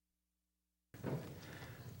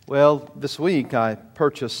Well, this week I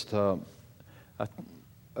purchased a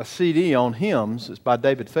CD on hymns. It's by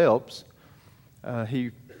David Phelps.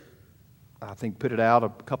 He, I think, put it out a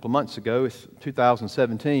couple of months ago. It's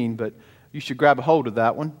 2017, but you should grab a hold of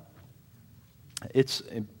that one. It's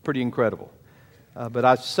pretty incredible. But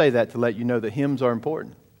I say that to let you know that hymns are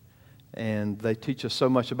important. And they teach us so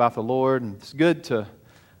much about the Lord. And it's good to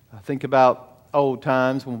think about old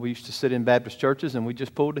times when we used to sit in Baptist churches and we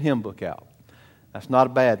just pulled the hymn book out. That's not a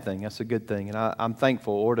bad thing. That's a good thing. And I'm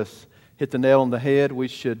thankful. Ortis hit the nail on the head. We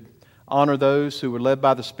should honor those who were led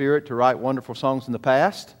by the Spirit to write wonderful songs in the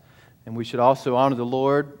past. And we should also honor the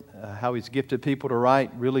Lord, how He's gifted people to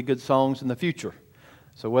write really good songs in the future.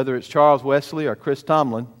 So whether it's Charles Wesley or Chris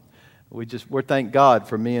Tomlin, we're thank God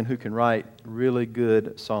for men who can write really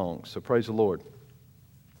good songs. So praise the Lord.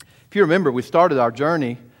 If you remember, we started our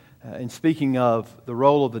journey in speaking of the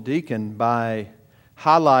role of the deacon by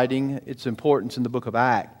highlighting its importance in the book of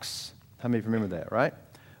Acts. How many of you remember that, right?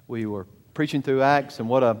 We were preaching through Acts, and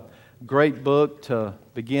what a great book to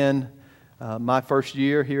begin my first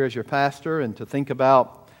year here as your pastor and to think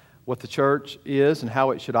about what the church is and how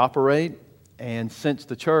it should operate. And since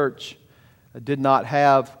the church did not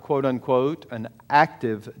have, quote unquote, an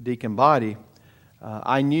active deacon body,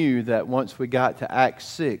 I knew that once we got to Acts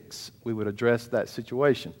 6, we would address that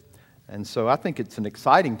situation. And so I think it's an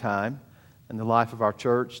exciting time in the life of our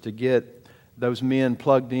church to get those men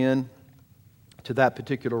plugged in to that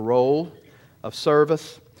particular role of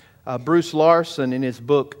service. Bruce Larson, in his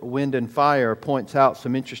book Wind and Fire, points out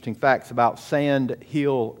some interesting facts about sand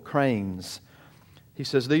hill cranes. He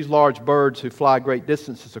says these large birds who fly great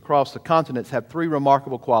distances across the continents have three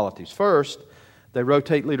remarkable qualities. First, they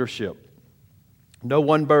rotate leadership. No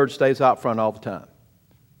one bird stays out front all the time.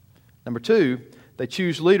 Number two, they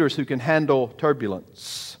choose leaders who can handle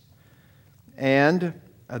turbulence. And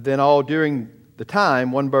then all during the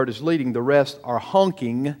time one bird is leading, the rest are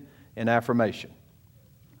honking in affirmation.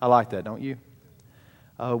 I like that, don't you?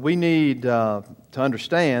 We need to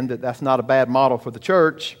understand that that's not a bad model for the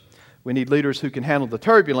church. We need leaders who can handle the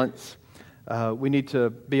turbulence. We need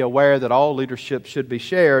to be aware that all leadership should be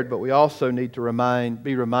shared, but we also need to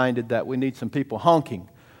be reminded that we need some people honking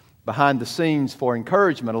behind the scenes for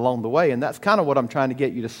encouragement along the way. And that's kind of what I'm trying to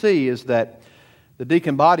get you to see, is that the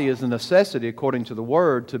deacon body is a necessity, according to the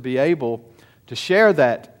Word, to be able to share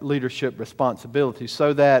that leadership responsibility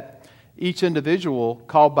so that each individual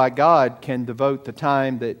called by God can devote the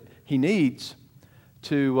time that he needs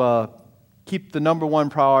to keep the number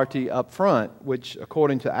one priority up front, which,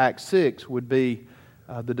 according to Acts 6, would be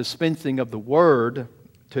the dispensing of the Word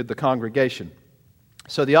to the congregation.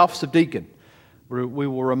 So the office of deacon, we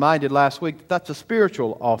were reminded last week that that's a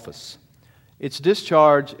spiritual office. Its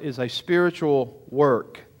discharge is a spiritual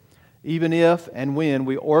work. Even if and when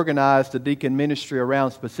we organize the deacon ministry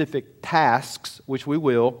around specific tasks, which we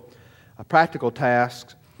will, practical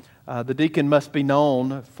tasks, the deacon must be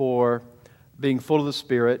known for being full of the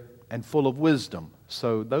Spirit and full of wisdom.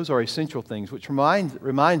 So those are essential things, which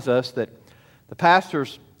reminds us that the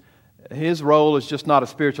pastor's, his role is just not a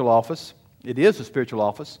spiritual office. It is a spiritual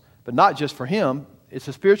office, but not just for him. It's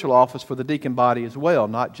a spiritual office for the deacon body as well,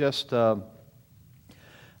 not just a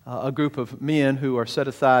group of men who are set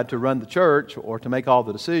aside to run the church or to make all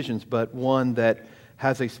the decisions, but one that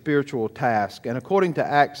has a spiritual task. And according to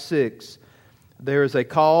Acts 6, there is a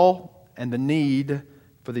call and the need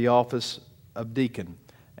for the office of deacon.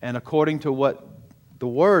 And according to what the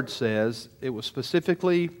Word says, it was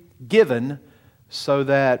specifically given so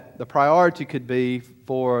that the priority could be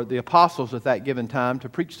for the apostles at that given time to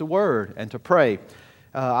preach the Word and to pray.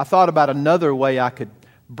 I thought about another way I could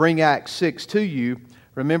bring Acts 6 to you.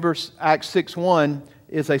 Remember, Acts 6:1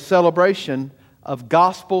 is a celebration of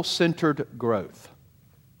gospel-centered growth.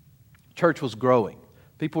 Church was growing.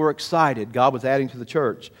 People were excited. God was adding to the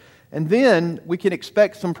church. And then we can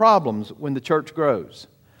expect some problems when the church grows.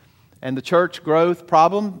 And the church growth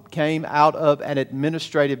problem came out of an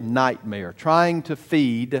administrative nightmare, trying to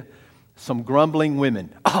feed some grumbling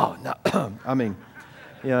women. Oh,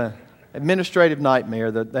 no, administrative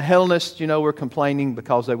nightmare. The Hellenists, were complaining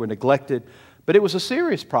because they were neglected. But it was a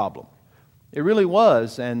serious problem. It really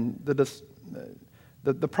was. And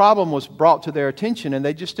the problem was brought to their attention, and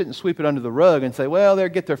they just didn't sweep it under the rug and say, well, they'll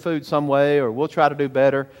get their food some way, or we'll try to do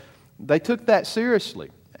better. They took that seriously.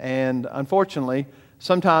 And unfortunately,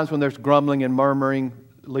 sometimes when there's grumbling and murmuring,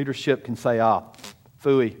 leadership can say,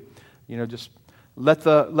 phooey. Just let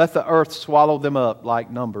the earth swallow them up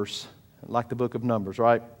like Numbers, like the book of Numbers,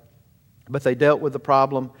 right? But they dealt with the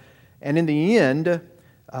problem. And in the end,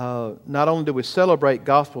 not only do we celebrate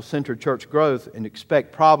gospel-centered church growth and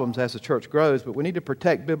expect problems as the church grows, but we need to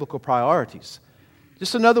protect biblical priorities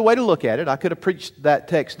Just another way to look at it. I could have preached that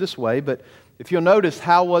text this way, but if you'll notice,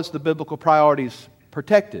 how was the biblical priorities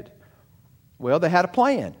protected? Well, they had a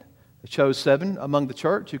plan. They chose 7 among the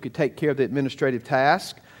church who could take care of the administrative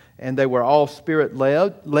task, and they were all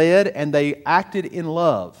Spirit-led, and they acted in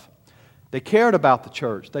love. They cared about the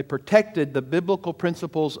church. They protected the biblical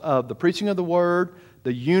principles of the preaching of the Word,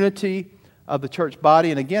 the unity of the church body.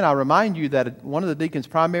 And again, I remind you that one of the deacons'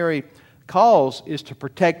 primary calls is to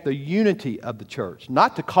protect the unity of the church.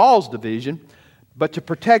 Not to cause division, but to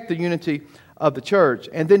protect the unity of the church.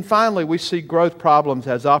 And then finally, we see growth problems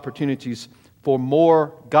as opportunities for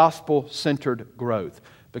more gospel-centered growth.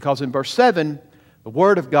 Because in verse 7, the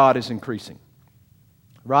Word of God is increasing.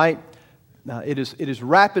 Right? Now, it is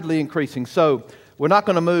rapidly increasing. So we're not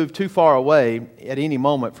going to move too far away at any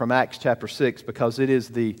moment from Acts chapter 6 because it is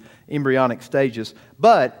the embryonic stages.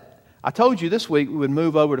 But I told you this week we would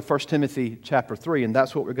move over to 1 Timothy chapter 3, and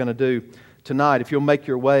that's what we're going to do tonight. If you'll make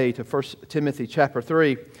your way to 1 Timothy chapter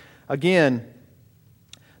 3. Again,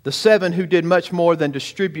 the 7 who did much more than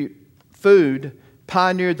distribute food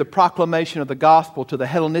pioneered the proclamation of the gospel to the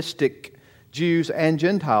Hellenistic Jews and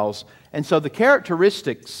Gentiles. And so the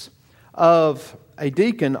characteristics of a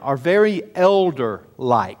deacon are very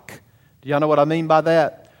elder-like. Do y'all know what I mean by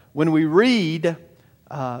that? When we read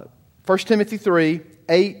 1 Timothy 3,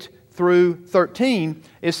 8 through 13,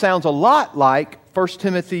 it sounds a lot like 1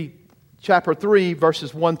 Timothy chapter 3,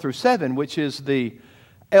 verses 1 through 7, which is the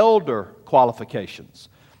elder qualifications.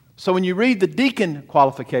 So when you read the deacon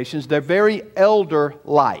qualifications, they're very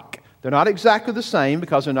elder-like. They're not exactly the same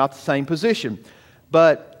because they're not the same position.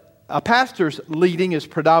 But a pastor's leading is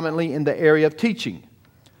predominantly in the area of teaching.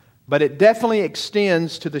 But it definitely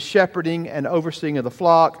extends to the shepherding and overseeing of the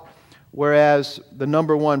flock, whereas the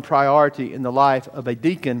number one priority in the life of a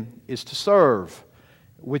deacon is to serve,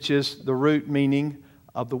 which is the root meaning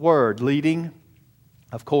of the word. Leading,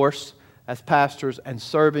 of course, as pastors, and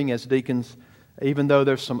serving as deacons, even though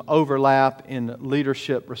there's some overlap in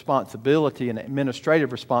leadership responsibility and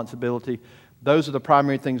administrative responsibility. Those are the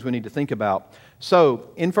primary things we need to think about.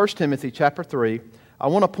 So, in 1 Timothy chapter 3, I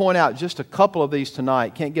want to point out just a couple of these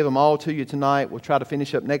tonight. Can't give them all to you tonight. We'll try to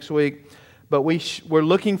finish up next week. But we're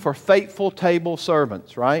looking for faithful table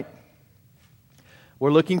servants, right?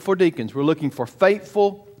 We're looking for deacons. We're looking for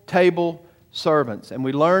faithful table servants. And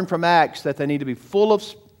we learn from Acts that they need to be full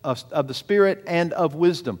of the Spirit and of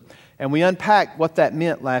wisdom. And we unpacked what that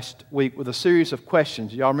meant last week with a series of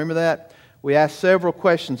questions. Y'all remember that? We asked several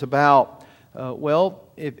questions about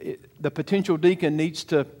the potential deacon needs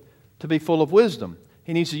to be full of wisdom.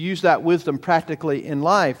 He needs to use that wisdom practically in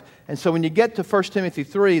life. And so when you get to 1 Timothy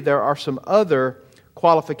 3, there are some other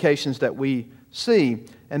qualifications that we see.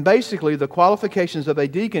 And basically, the qualifications of a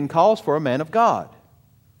deacon calls for a man of God.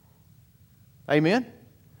 Amen?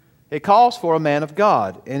 It calls for a man of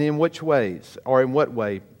God. And in which ways? Or in what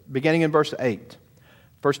way? Beginning in verse 8.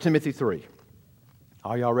 1 Timothy 3.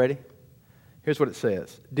 Are y'all ready? Here's what it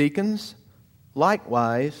says. Deacons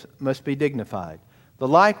likewise must be dignified. The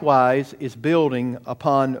likewise is building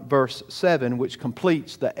upon verse 7, which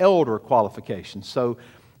completes the elder qualifications. So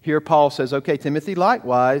here Paul says, okay, Timothy,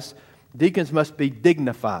 likewise, deacons must be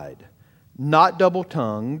dignified, not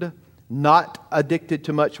double-tongued, not addicted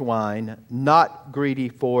to much wine, not greedy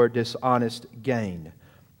for dishonest gain.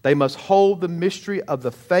 They must hold the mystery of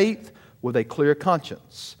the faith with a clear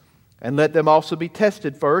conscience. And let them also be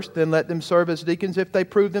tested first, then let them serve as deacons if they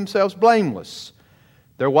prove themselves blameless.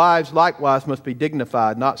 Their wives likewise must be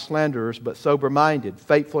dignified, not slanderers, but sober-minded,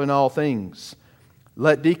 faithful in all things.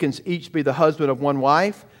 Let deacons each be the husband of one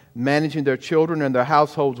wife, managing their children and their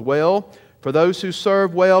households well. For those who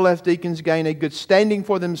serve well as deacons gain a good standing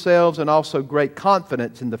for themselves and also great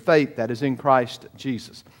confidence in the faith that is in Christ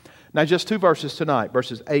Jesus. Now just 2 verses tonight,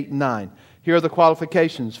 verses 8 and 9. Here are the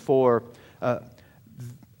qualifications for...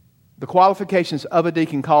 The qualifications of a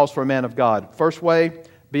deacon calls for a man of God. First way,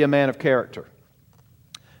 be a man of character.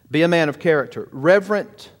 Be a man of character.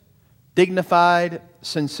 Reverent, dignified,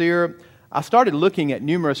 sincere. I started looking at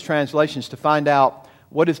numerous translations to find out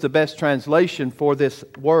what is the best translation for this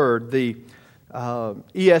word. The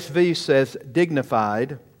ESV says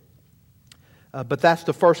dignified, but that's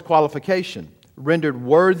the first qualification. Rendered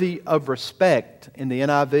worthy of respect in the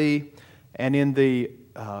NIV, and in the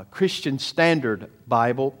Christian Standard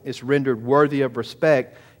Bible, it's rendered worthy of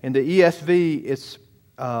respect. In the ESV, it's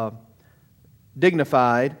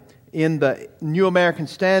dignified. In the New American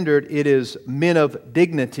Standard, it is men of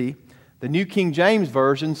dignity. The New King James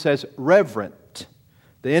Version says reverent.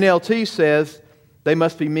 The NLT says they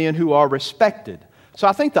must be men who are respected. So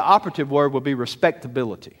I think the operative word will be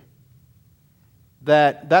respectability.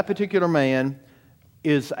 That particular man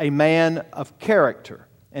is a man of character.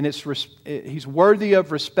 And he's worthy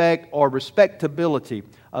of respect or respectability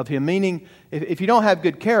of him. Meaning, if you don't have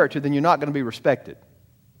good character, then you're not going to be respected.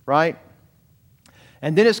 Right?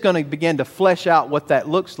 And then it's going to begin to flesh out what that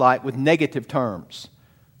looks like with negative terms.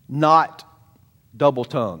 Not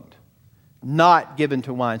double-tongued. Not given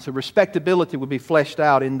to wine. So respectability would be fleshed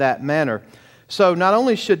out in that manner. So not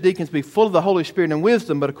only should deacons be full of the Holy Spirit and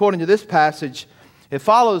wisdom, but according to this passage, it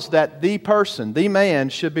follows that the person, the man,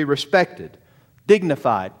 should be respected,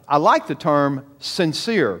 dignified. I like the term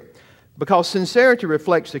sincere, because sincerity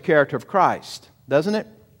reflects the character of Christ, doesn't it?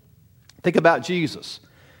 Think about Jesus.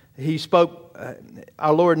 He spoke,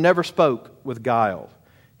 our Lord never spoke with guile.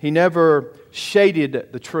 He never shaded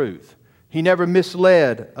the truth. He never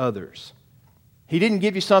misled others. He didn't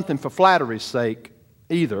give you something for flattery's sake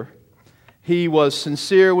either. He was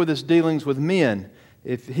sincere with his dealings with men.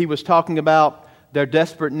 If he was talking about their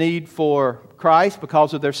desperate need for Christ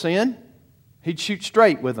because of their sin, he'd shoot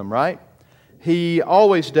straight with them, right? He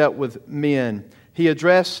always dealt with men. He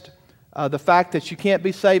addressed the fact that you can't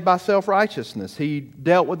be saved by self-righteousness. He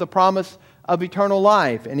dealt with the promise of eternal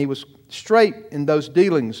life, and he was straight in those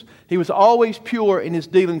dealings. He was always pure in his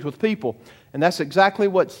dealings with people, and that's exactly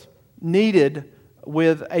what's needed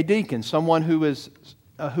with a deacon, someone who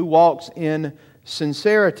walks in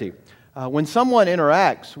sincerity. When someone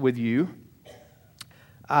interacts with you,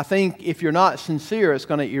 I think if you're not sincere, it's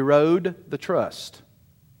going to erode the trust.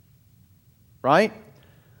 Right?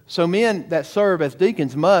 So men that serve as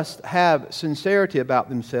deacons must have sincerity about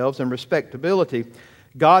themselves and respectability.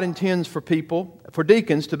 God intends for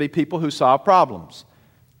deacons to be people who solve problems.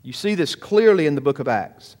 You see this clearly in the book of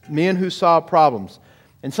Acts. Men who solve problems.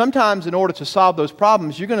 And sometimes in order to solve those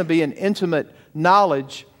problems, you're going to be in intimate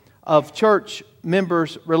knowledge of church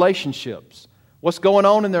members' relationships. What's going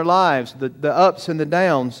on in their lives, the ups and the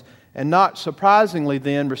downs. And not surprisingly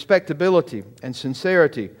then, respectability and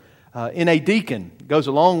sincerity in a deacon goes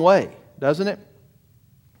a long way, doesn't it?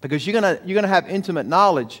 Because you're going to have intimate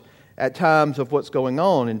knowledge at times of what's going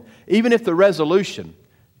on. And even if the resolution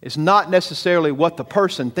is not necessarily what the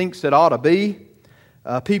person thinks it ought to be,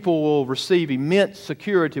 people will receive immense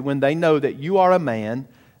security when they know that you are a man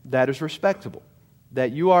that is respectable,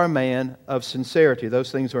 that you are a man of sincerity.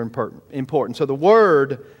 Those things are important. So the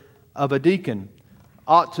word of a deacon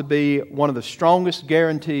ought to be one of the strongest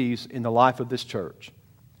guarantees in the life of this church.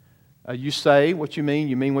 You say what you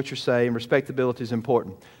mean what you say, and respectability is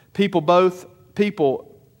important. People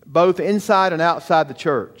both inside and outside the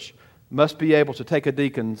church must be able to take a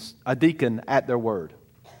deacon at their word.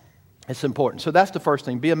 It's important. So that's the first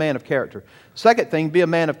thing, be a man of character. Second thing, be a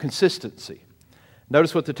man of consistency.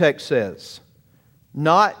 Notice what the text says.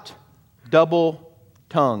 Not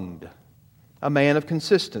double-tongued. A man of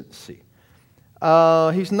consistency.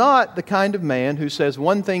 He's not the kind of man who says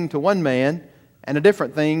one thing to one man and a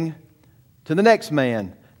different thing to the next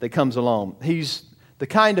man that comes along. He's the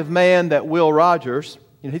kind of man that Will Rogers,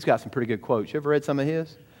 he's got some pretty good quotes. You ever read some of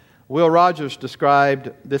his? Will Rogers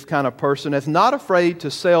described this kind of person as not afraid to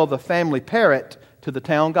sell the family parrot to the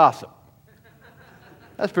town gossip.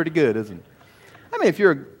 That's pretty good, isn't it? I mean,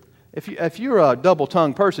 if you're a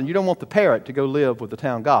double-tongued person, you don't want the parrot to go live with the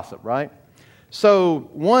town gossip, right? So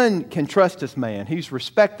one can trust this man. He's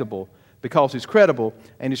respectable because he's credible,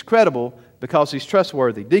 and he's credible because he's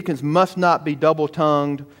trustworthy. Deacons must not be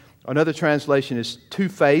double-tongued. Another translation is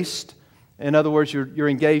two-faced. In other words, you're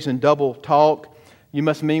engaged in double talk. You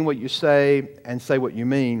must mean what you say and say what you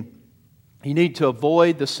mean. You need to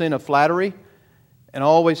avoid the sin of flattery and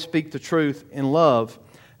always speak the truth in love.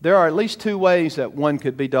 There are at least two ways that one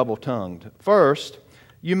could be double-tongued. First,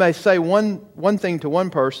 you may say one thing to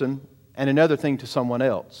one person and another thing to someone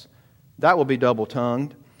else. That will be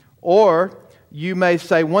double-tongued. Or you may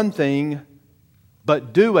say one thing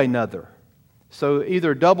but do another. So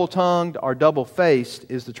either double-tongued or double-faced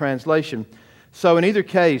is the translation. So in either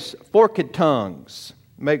case, forked tongues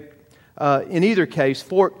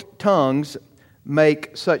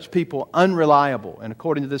make such people unreliable and,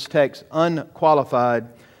 according to this text, unqualified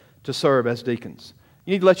to serve as deacons.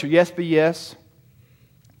 You need to let your yes be yes.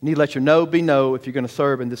 You need to let your no be no if you're going to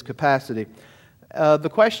serve in this capacity. The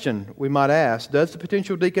question we might ask, does the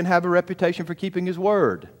potential deacon have a reputation for keeping his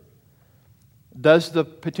word? Does the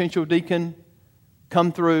potential deacon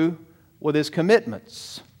come through with his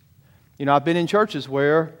commitments? I've been in churches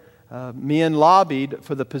where men lobbied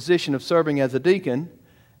for the position of serving as a deacon,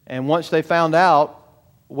 and once they found out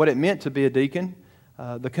what it meant to be a deacon,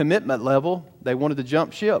 the commitment level, they wanted to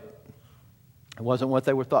jump ship. It wasn't what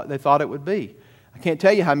they thought it would be. I can't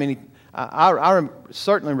tell you how many. I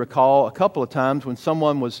certainly recall a couple of times when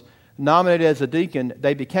someone was nominated as a deacon,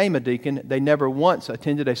 they became a deacon. They never once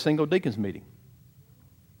attended a single deacon's meeting.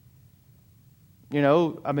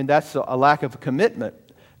 That's a lack of commitment.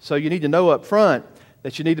 So you need to know up front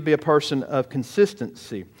that you need to be a person of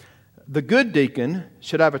consistency. The good deacon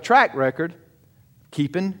should have a track record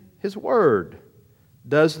keeping his word.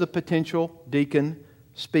 Does the potential deacon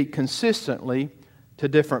speak consistently to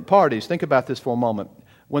different parties? Think about this for a moment.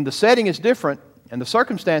 When the setting is different and the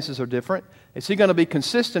circumstances are different, is he going to be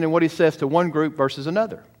consistent in what he says to one group versus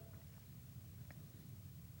another?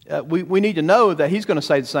 We need to know that he's going to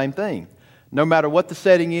say the same thing. No matter what the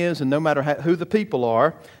setting is and no matter who the people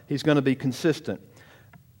are, he's going to be consistent.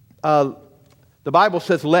 The Bible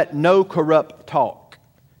says, let no corrupt talk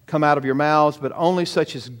come out of your mouths, but only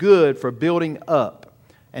such as good for building up,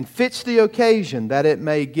 and fits the occasion, that it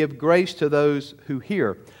may give grace to those who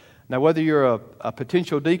hear. Now, whether you're a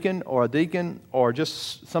potential deacon or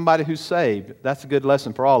just somebody who's saved, that's a good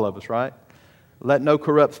lesson for all of us, right? Let no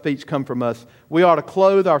corrupt speech come from us. We are to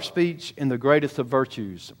clothe our speech in the greatest of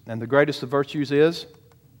virtues. And the greatest of virtues is? Have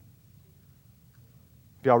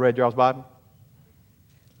y'all read y'all's Bible?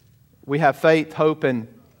 We have faith, hope, and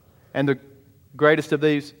the greatest of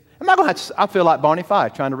these. I feel like Barney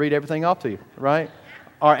Fife trying to read everything off to you, right?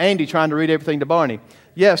 Or Andy trying to read everything to Barney.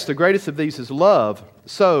 Yes, the greatest of these is love.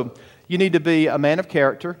 So you need to be a man of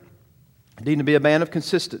character. You need to be a man of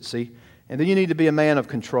consistency. And then you need to be a man of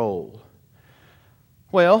control.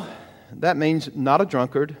 Well, that means not a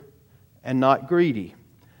drunkard and not greedy.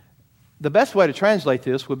 The best way to translate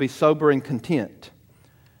this would be sober and content.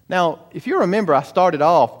 Now, if you remember, I started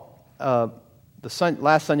off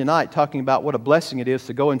last Sunday night talking about what a blessing it is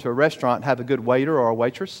to go into a restaurant and have a good waiter or a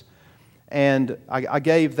waitress. And I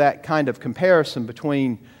gave that kind of comparison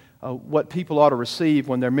between what people ought to receive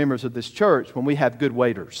when they're members of this church, when we have good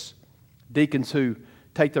waiters. Deacons who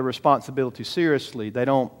take their responsibility seriously. They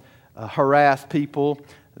don't harass people.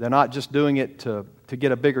 They're not just doing it to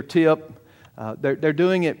get a bigger tip. They're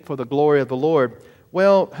doing it for the glory of the Lord.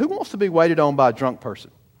 Well, who wants to be waited on by a drunk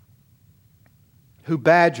person who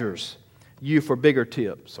badgers you for bigger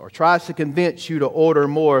tips or tries to convince you to order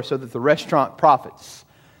more so that the restaurant profits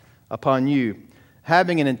upon you?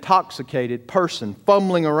 Having an intoxicated person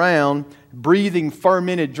fumbling around, breathing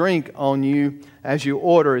fermented drink on you as you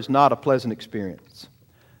order is not a pleasant experience.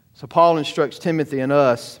 So Paul instructs Timothy and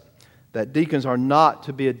us that deacons are not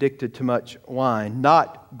to be addicted to much wine,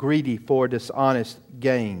 not greedy for dishonest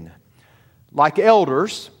gain. Like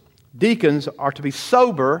elders, deacons are to be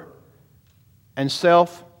sober and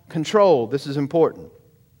self-controlled. This is important.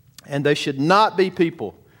 And they should not be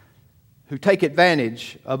people who take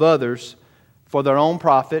advantage of others for their own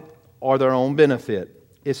profit or their own benefit.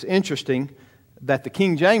 It's interesting that the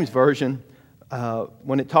King James Version,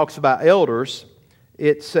 when it talks about elders,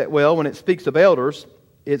 when it speaks of elders,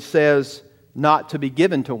 it says not to be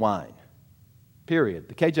given to wine, period.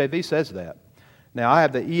 The KJV says that. Now, I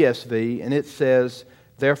have the ESV, and it says,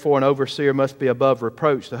 therefore an overseer must be above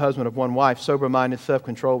reproach, the husband of one wife, sober-minded,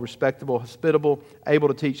 self-controlled, respectable, hospitable, able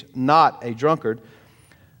to teach, not a drunkard.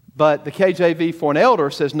 But the KJV for an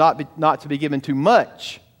elder says not to be given too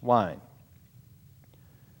much wine.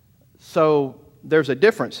 So there's a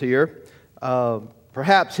difference here.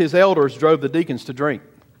 Perhaps his elders drove the deacons to drink.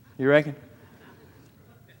 You reckon?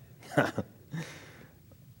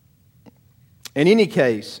 In any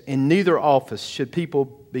case, in neither office should people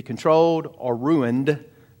be controlled or ruined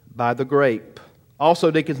by the grape.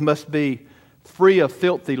 Also, deacons must be free of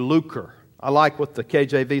filthy lucre. I like what the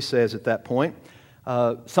KJV says at that point.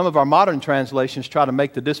 Some of our modern translations try to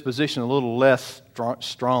make the disposition a little less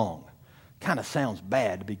strong. Kind of sounds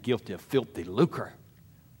bad to be guilty of filthy lucre,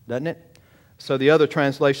 doesn't it? So the other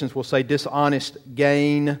translations will say dishonest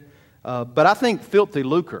gain. But I think filthy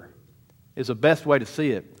lucre is the best way to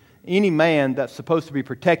see it. Any man that's supposed to be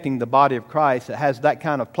protecting the body of Christ that has that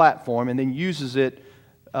kind of platform and then uses it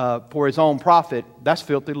for his own profit, that's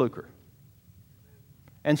filthy lucre.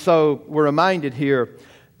 And so we're reminded here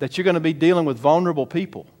that you're going to be dealing with vulnerable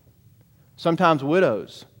people, sometimes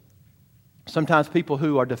widows, sometimes people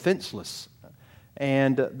who are defenseless.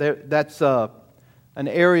 And that's an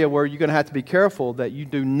area where you're going to have to be careful that you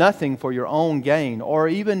do nothing for your own gain or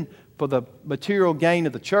even for the material gain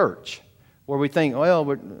of the church, where we think, well,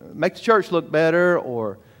 make the church look better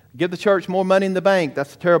or give the church more money in the bank.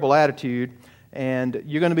 That's a terrible attitude. And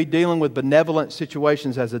you're going to be dealing with benevolent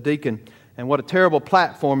situations as a deacon. And what a terrible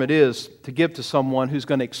platform it is to give to someone who's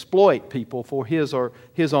going to exploit people for his or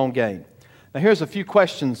his own gain. Now, here's a few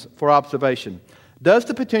questions for observation. Does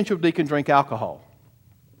the potential deacon drink alcohol?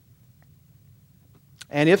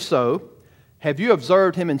 And if so, have you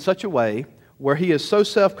observed him in such a way where he is so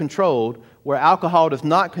self-controlled where alcohol does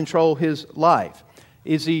not control his life?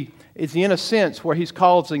 Is he in a sense where he's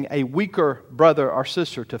causing a weaker brother or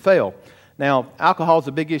sister to fail? Now, alcohol is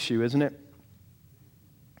a big issue, isn't it?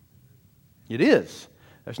 It is.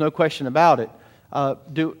 There's no question about it.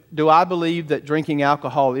 Do I believe that drinking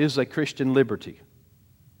alcohol is a Christian liberty?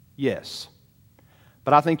 Yes.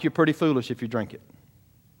 But I think you're pretty foolish if you drink it.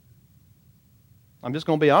 I'm just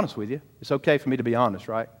going to be honest with you. It's okay for me to be honest,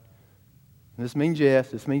 right? This means yes,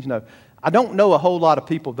 this means no. I don't know a whole lot of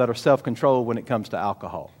people that are self-controlled when it comes to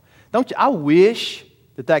alcohol. Don't you? I wish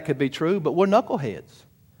that could be true, but we're knuckleheads.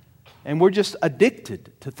 And we're just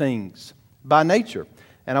addicted to things by nature.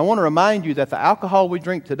 And I want to remind you that the alcohol we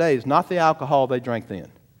drink today is not the alcohol they drank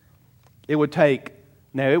then. It would take,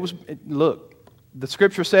 look, the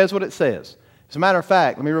Scripture says what it says. As a matter of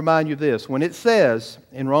fact, let me remind you of this. When it says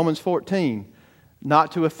in Romans 14,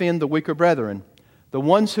 not to offend the weaker brethren, the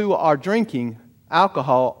ones who are drinking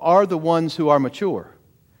alcohol are the ones who are mature.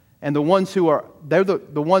 And the ones they're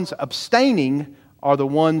the ones abstaining are the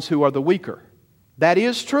ones who are the weaker. That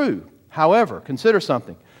is true. However, consider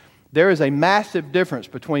something. There is a massive difference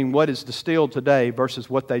between what is distilled today versus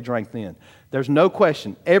what they drank then. There's no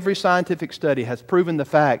question. Every scientific study has proven the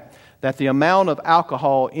fact that the amount of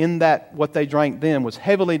alcohol in that what they drank then was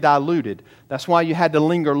heavily diluted. That's why you had to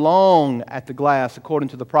linger long at the glass, according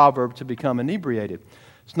to the proverb, to become inebriated.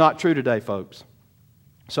 It's not true today, folks.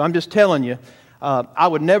 So I'm just telling you, I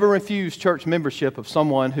would never refuse church membership of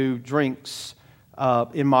someone who drinks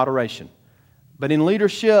in moderation. But in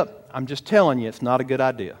leadership, I'm just telling you, it's not a good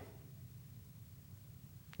idea.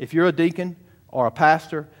 If you're a deacon or a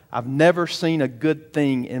pastor, I've never seen a good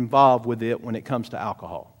thing involved with it when it comes to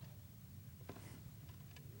alcohol.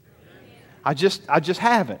 I just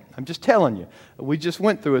haven't. I'm just telling you. We just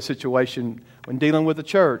went through a situation when dealing with a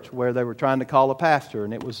church where they were trying to call a pastor,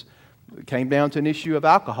 and it came down to an issue of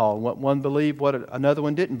alcohol. What one believed, what another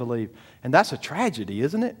one didn't believe. And that's a tragedy,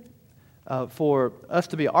 isn't it? For us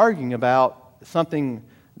to be arguing about something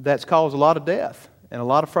that's caused a lot of death and a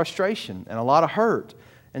lot of frustration and a lot of hurt.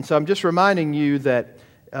 And so I'm just reminding you that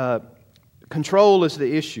control is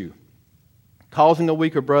the issue, causing a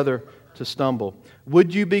weaker brother to stumble.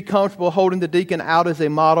 Would you be comfortable holding the deacon out as a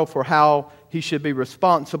model for how he should be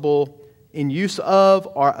responsible in use of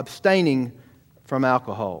or abstaining from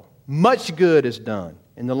alcohol? Much good is done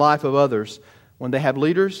in the life of others when they have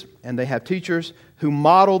leaders and they have teachers who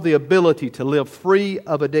model the ability to live free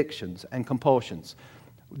of addictions and compulsions.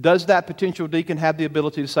 Does that potential deacon have the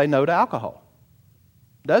ability to say no to alcohol?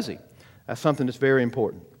 Does he? That's something that's very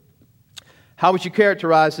important. How would you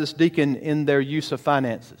characterize this deacon in their use of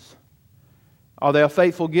finances? Are they a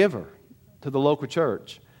faithful giver to the local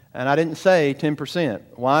church? And I didn't say 10%.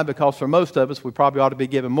 Why? Because for most of us, we probably ought to be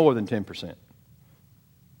giving more than 10%.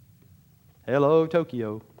 Hello,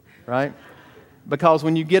 Tokyo, right? Because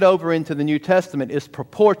when you get over into the New Testament, it's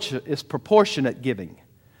proportionate giving.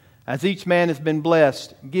 As each man has been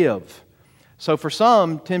blessed, give. So for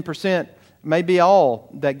some, 10% may be all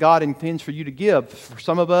that God intends for you to give. For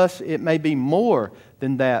some of us, it may be more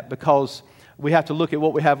than that because we have to look at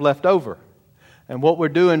what we have left over and what we're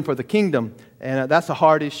doing for the kingdom. And that's a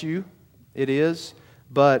hard issue. It is.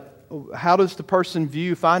 But how does the person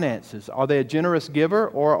view finances? Are they a generous giver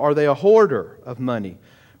or are they a hoarder of money?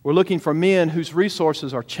 We're looking for men whose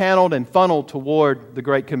resources are channeled and funneled toward the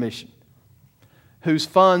Great Commission, whose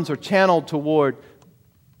funds are channeled toward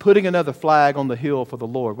putting another flag on the hill for the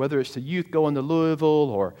Lord, whether it's the youth going to Louisville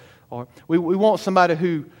or we want somebody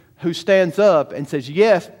who stands up and says,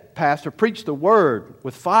 yes, Pastor, preach the word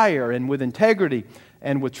with fire and with integrity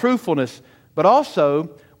and with truthfulness, but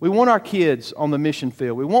also we want our kids on the mission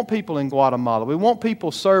field. We want people in Guatemala. We want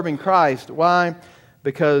people serving Christ. Why?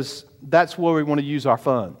 Because that's where we want to use our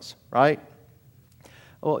funds, right?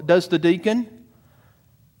 Well, does the deacon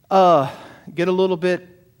get a little bit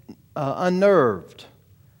unnerved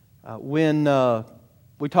when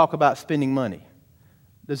we talk about spending money?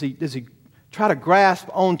 Does he try to grasp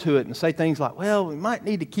onto it and say things like, well, we might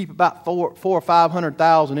need to keep about $400,000 or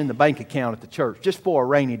 $500,000 in the bank account at the church just for a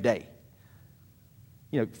rainy day?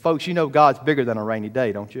 You know, folks, you know God's bigger than a rainy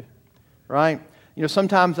day, don't you? Right? You know,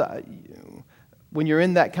 sometimes when you're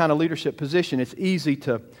in that kind of leadership position, it's easy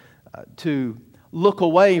to look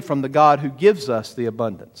away from the God who gives us the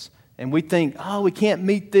abundance. And we think, oh, we can't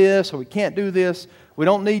meet this or we can't do this. We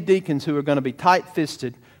don't need deacons who are going to be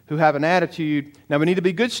tight-fisted, who have an attitude. Now, we need to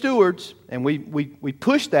be good stewards, and we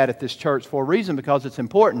push that at this church for a reason because it's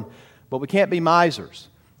important, but we can't be misers.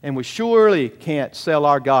 And we surely can't sell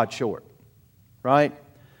our God short, right?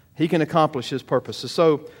 He can accomplish His purposes.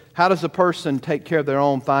 So how does a person take care of their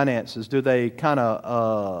own finances? Do they kind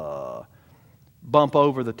of bump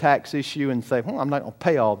over the tax issue and say, I'm not going to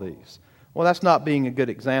pay all these. Well, that's not being a good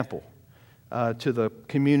example to the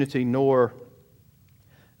community nor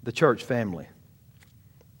the church family.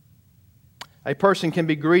 A person can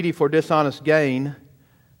be greedy for dishonest gain,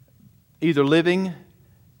 either living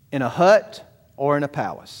in a hut or in a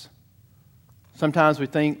palace. Sometimes we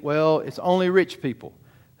think, well, it's only rich people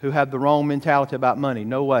who have the wrong mentality about money.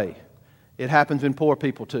 No way. It happens in poor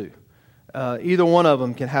people too. Either one of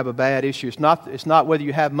them can have a bad issue. It's not whether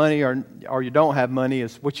you have money or you don't have money.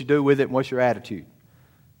 It's what you do with it and what's your attitude.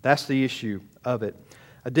 That's the issue of it.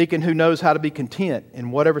 A deacon who knows how to be content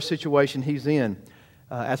in whatever situation he's in,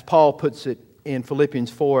 as Paul puts it in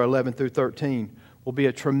Philippians 4:11 through 13, will be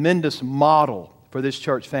a tremendous model for this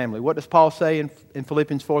church family. What does Paul say in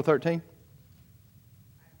Philippians 4:13?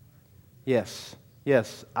 Yes,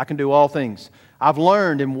 I can do all things. I've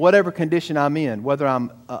learned in whatever condition I'm in, whether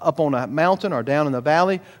I'm up on a mountain or down in the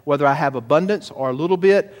valley, whether I have abundance or a little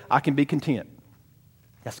bit, I can be content.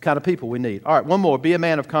 That's the kind of people we need. All right, one more. Be a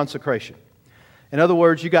man of consecration. In other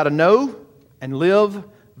words, you got to know and live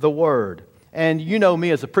the Word. And you know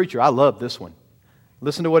me as a preacher, I love this one.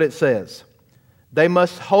 Listen to what it says. They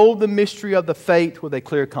must hold the mystery of the faith with a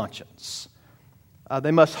clear conscience.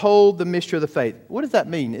 They must hold the mystery of the faith. What does that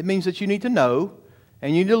mean? It means that you need to know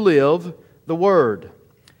and you need to live the Word.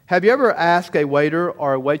 Have you ever asked a waiter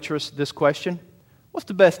or a waitress this question? What's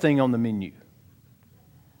the best thing on the menu?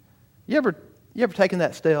 You ever taken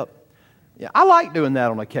that step? Yeah, I like doing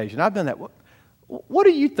that on occasion. I've done that. What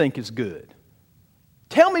do you think is good?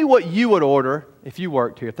 Tell me what you would order if you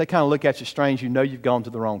worked here. If they kind of look at you strange, you know you've gone to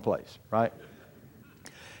the wrong place, right?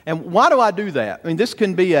 And why do I do that? I mean, this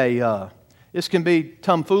can be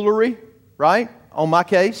tomfoolery, right? On my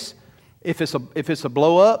case, if it's a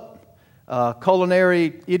blow up,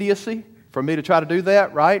 culinary idiocy for me to try to do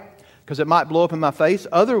that, right? Because it might blow up in my face.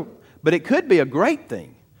 But it could be a great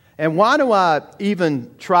thing. And why do I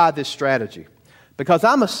even try this strategy? Because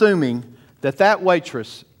I'm assuming that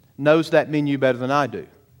waitress knows that menu better than I do.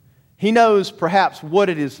 He knows perhaps what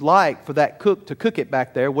it is like for that cook to cook it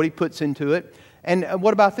back there, what he puts into it. And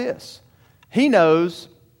what about this? He knows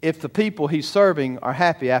if the people he's serving are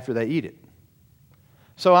happy after they eat it.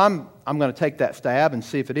 So I'm going to take that stab and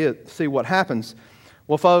see what happens.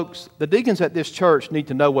 Well, folks, the deacons at this church need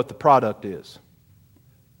to know what the product is.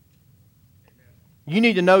 You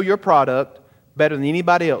need to know your product better than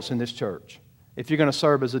anybody else in this church if you're going to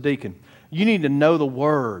serve as a deacon. You need to know the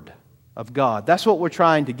Word of God. That's what we're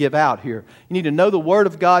trying to give out here. You need to know the Word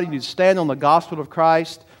of God. You need to stand on the gospel of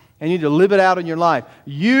Christ, and you need to live it out in your life.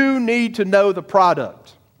 You need to know the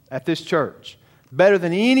product at this church better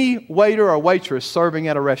than any waiter or waitress serving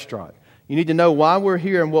at a restaurant. You need to know why we're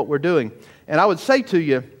here and what we're doing. And I would say to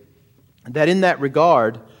you that in that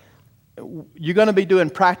regard, you're going to be doing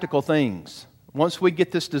practical things. Once we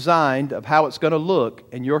get this designed of how it's going to look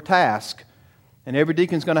and your task, and every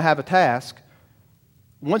deacon's going to have a task,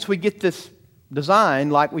 once we get this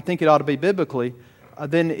designed like we think it ought to be biblically,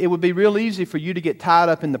 then it would be real easy for you to get tied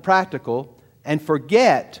up in the practical and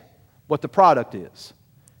forget what the product is.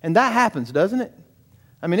 And that happens, doesn't it?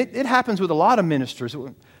 I mean, it happens with a lot of ministers.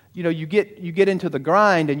 You know, you get into the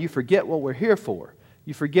grind and you forget what we're here for.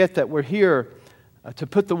 You forget that we're here to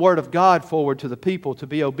put the Word of God forward to the people, to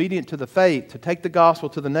be obedient to the faith, to take the gospel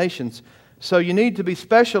to the nations. So you need to be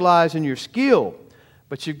specialized in your skill,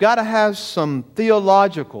 but you've got to have some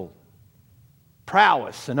theological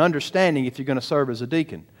prowess and understanding if you're going to serve as a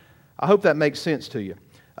deacon. I hope that makes sense to you.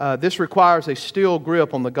 This requires a steel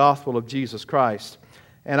grip on the gospel of Jesus Christ.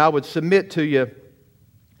 And I would submit to you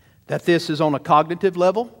that this is on a cognitive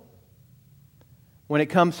level. When it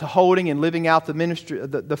comes to holding and living out the ministry,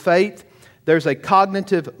 the faith, there's a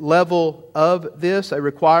cognitive level of this, a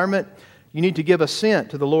requirement. You need to give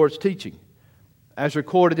assent to the Lord's teaching as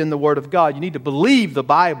recorded in the Word of God. You need to believe the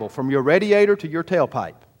Bible from your radiator to your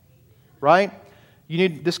tailpipe, right? You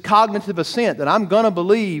need this cognitive assent that I'm going to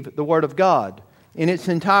believe the Word of God in its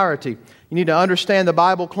entirety. You need to understand the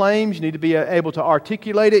Bible claims. You need to be able to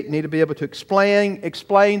articulate it. You need to be able to explain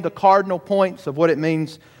the cardinal points of what it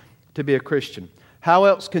means to be a Christian. How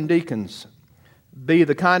else can deacons be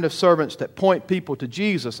the kind of servants that point people to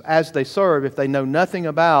Jesus as they serve if they know nothing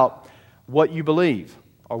about what you believe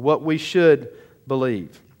or what we should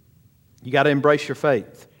believe? You got to embrace your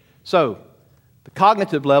faith. So, the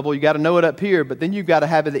cognitive level, you got to know it up here, but then you've got to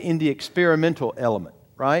have it in the experimental element,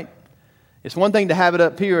 right? It's one thing to have it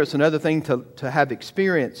up here, it's another thing to have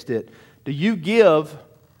experienced it. Do you give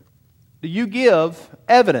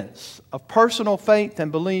evidence of personal faith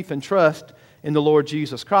and belief and trust in the Lord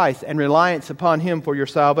Jesus Christ and reliance upon Him for your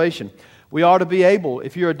salvation? We ought to be able,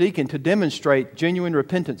 if you're a deacon, to demonstrate genuine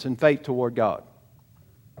repentance and faith toward God.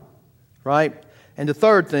 right? And the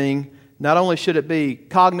third thing, not only should it be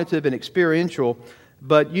cognitive and experiential,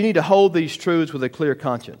 but you need to hold these truths with a clear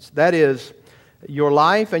conscience. That is, your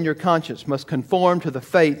life and your conscience must conform to the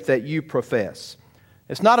faith that you profess.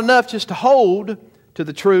 It's not enough just to hold to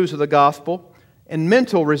the truths of the gospel in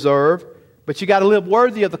mental reserve, but you got to live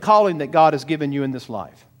worthy of the calling that God has given you in this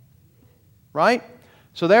life. Right?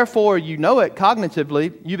 So therefore, you know it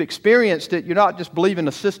cognitively. You've experienced it. You're not just believing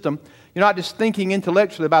a system. You're not just thinking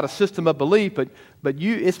intellectually about a system of belief, but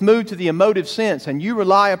it's moved to the emotive sense, and you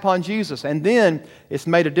rely upon Jesus, and then it's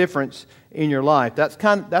made a difference in your life. That's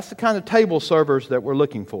the kind of table servers that we're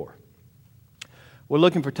looking for. We're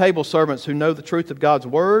looking for table servants who know the truth of God's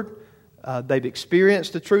Word. They've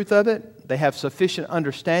experienced the truth of it. They have sufficient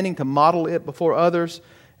understanding to model it before others.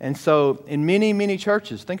 And so in many, many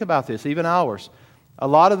churches, think about this, even ours, a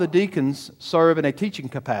lot of the deacons serve in a teaching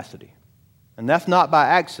capacity. And that's not by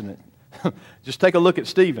accident. Just take a look at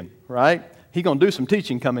Stephen, right? He's going to do some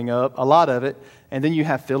teaching coming up, a lot of it. And then you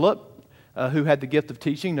have Philip, who had the gift of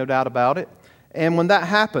teaching, no doubt about it. And when that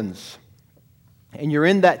happens, and you're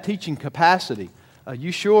in that teaching capacity,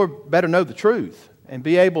 you sure better know the truth and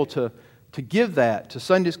be able to give that to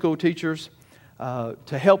Sunday school teachers,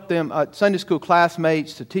 to help them, Sunday school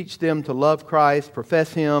classmates, to teach them to love Christ,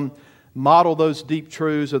 profess Him, model those deep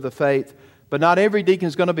truths of the faith. But not every deacon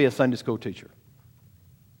is going to be a Sunday school teacher.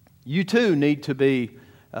 You too need to be,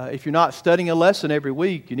 if you're not studying a lesson every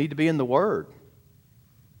week, you need to be in the Word,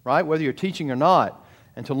 right? Whether you're teaching or not,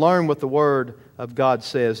 and to learn what the Word of God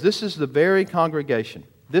says. This very congregation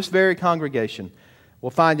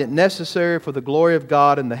will find it necessary for the glory of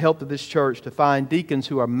God and the help of this church to find deacons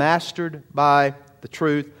who are mastered by the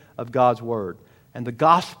truth of God's Word and the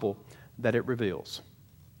gospel that it reveals.